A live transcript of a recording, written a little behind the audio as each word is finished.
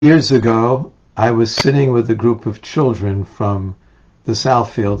Years ago, I was sitting with a group of children from the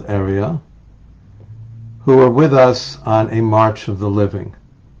Southfield area who were with us on a March of the Living.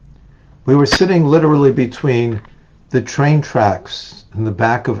 We were sitting literally between the train tracks in the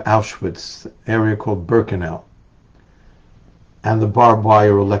back of Auschwitz, the area called Birkenau, and the barbed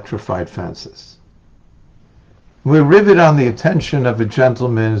wire electrified fences. We riveted on the attention of a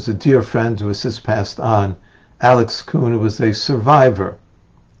gentleman who's a dear friend who has since passed on, Alex Kuhn, who was a survivor,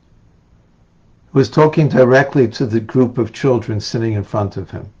 who was talking directly to the group of children sitting in front of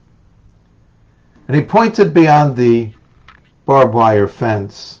him. And he pointed beyond the barbed wire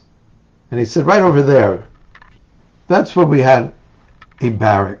fence, and he said, right over there, that's where we had a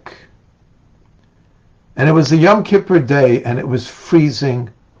barrack. And it was a Yom Kippur day, and it was freezing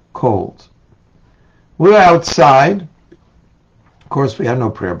cold. We were outside. Of course, we had no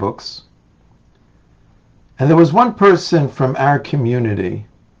prayer books. And there was one person from our community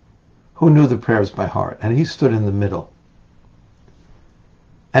who knew the prayers by heart, and he stood in the middle.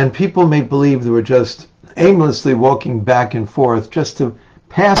 And people may believe they were just aimlessly walking back and forth just to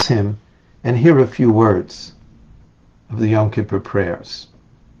pass him and hear a few words of the Yom Kippur prayers.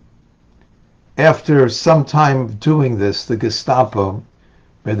 After some time of doing this, the Gestapo,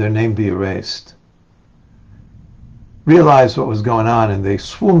 may their name be erased, realized what was going on, and they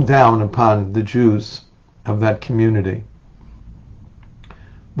swooped down upon the Jews of that community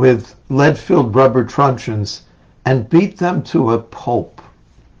with lead-filled rubber truncheons and beat them to a pulp,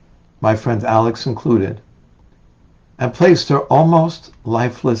 my friend Alex included, and placed their almost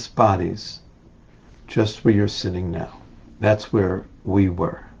lifeless bodies just where you're sitting now. That's where we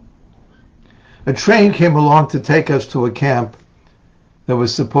were. A train came along to take us to a camp that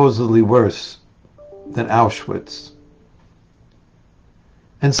was supposedly worse than Auschwitz.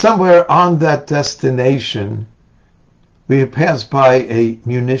 And somewhere on that destination, we had passed by a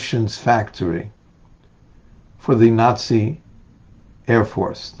munitions factory for the Nazi Air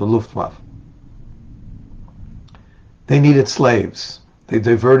Force, the Luftwaffe. They needed slaves. They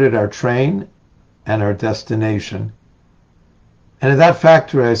diverted our train and our destination. And in that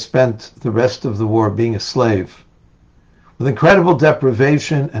factory, I spent the rest of the war being a slave, with incredible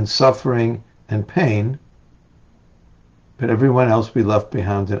deprivation and suffering and pain. But everyone else we left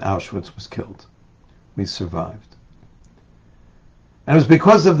behind in Auschwitz was killed. We survived. And it was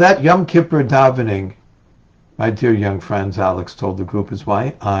because of that Yom Kippur davening, my dear young friends, Alex told the group, is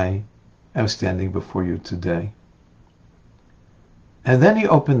why I am standing before you today. And then he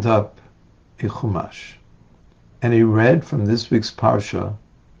opened up a Chumash, and he read from this week's Parsha,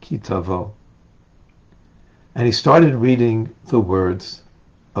 Ki Tavo. And he started reading the words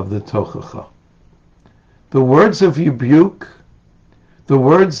of the Tochacha. The words of rebuke, the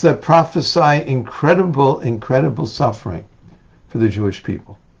words that prophesy incredible suffering for the Jewish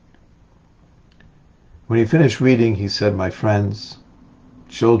people. When he finished reading, he said, my friends,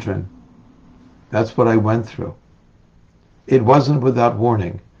 children, that's what I went through. It wasn't without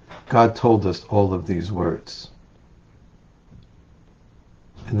warning. God told us all of these words.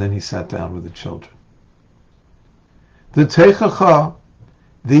 And then he sat down with the children. The Tochacha,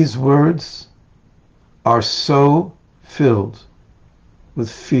 these words are so filled with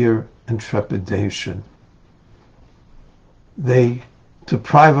fear and trepidation. They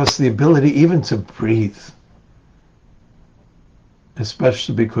deprive us the ability even to breathe,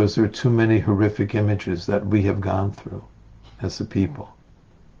 especially because there are too many horrific images that we have gone through as a people.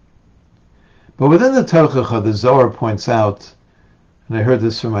 But within the Tochacha, the Zohar points out, and I heard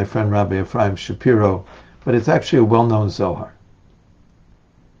this from my friend Rabbi Ephraim Shapiro, but it's actually a well-known Zohar.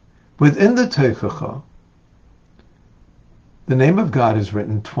 Within the Tochacha, the name of God is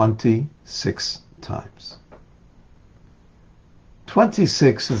written 26 times.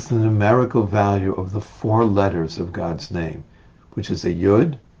 26 is the numerical value of the 4 letters of God's name, which is a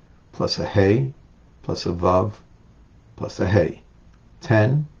Yud, plus a Hey, plus a Vav, plus a Hey.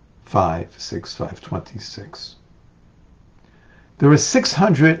 10, 5, 6, 5, 26. There are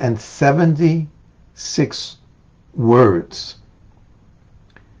 676 words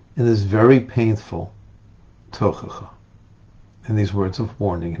in this very painful Tochacha, in these words of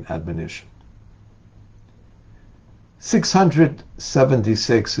warning and admonition.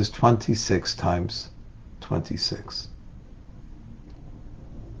 676 is 26 times 26.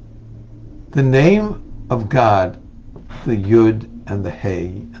 The name of God, the Yud and the Hey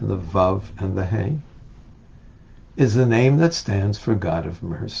and the Vav and the Hey, is the name that stands for God of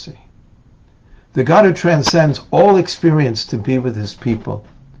mercy. The God who transcends all experience to be with his people,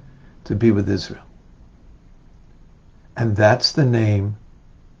 to be with Israel. And that's the name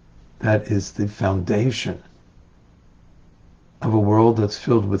that is the foundation of a world that's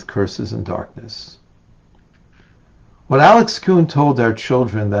filled with curses and darkness. What Alex Kuhn told our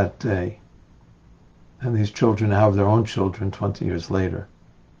children that day, and these children now have their own children 20 years later,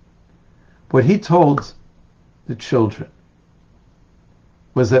 what he told the children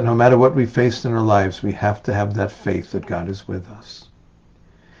was that no matter what we faced in our lives, we have to have that faith that God is with us.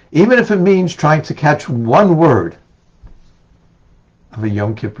 Even if it means trying to catch one word of a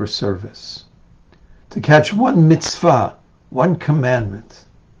Yom Kippur service, to catch one mitzvah, one commandment,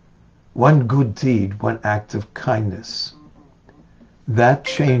 one good deed, one act of kindness, that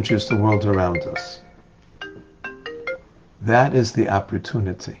changes the world around us. That is the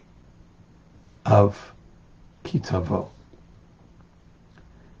opportunity of Ki Tavo.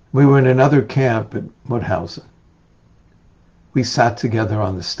 We were in another camp at Mauthausen. We sat together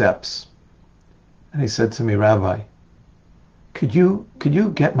on the steps, and he said to me, Rabbi, could you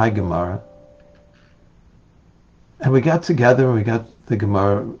get my Gemara? And we got together and we got the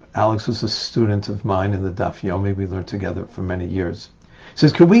Gemara. Alex was a student of mine in the Daf Yomi. We learned together for many years. He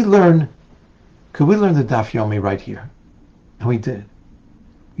says, could we learn the Daf Yomi right here? And we did.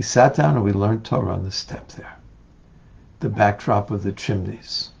 We sat down and we learned Torah on the step there. The backdrop of the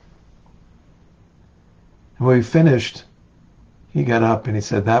chimneys. And when we finished, he got up and he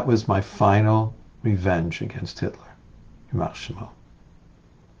said, that was my final revenge against Hitler. Yimach Shemo.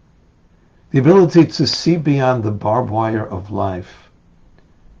 The ability to see beyond the barbed wire of life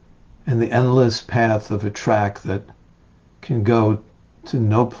and the endless path of a track that can go to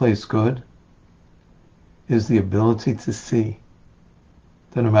no place good is the ability to see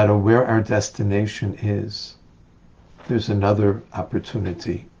that no matter where our destination is, there's another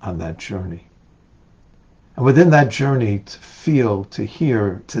opportunity on that journey. And within that journey, to feel, to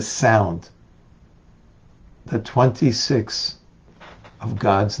hear, to sound the 26 of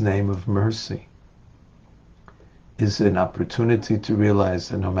God's name of mercy is an opportunity to realize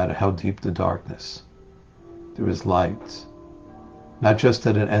that no matter how deep the darkness, there is light, not just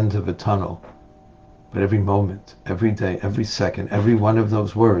at an end of a tunnel, but every moment, every day, every second, every one of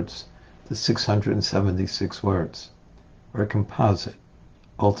those words, the 676 words, are a composite,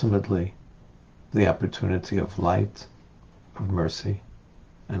 ultimately, the opportunity of light, of mercy,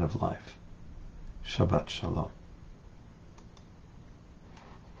 and of life. Shabbat Shalom.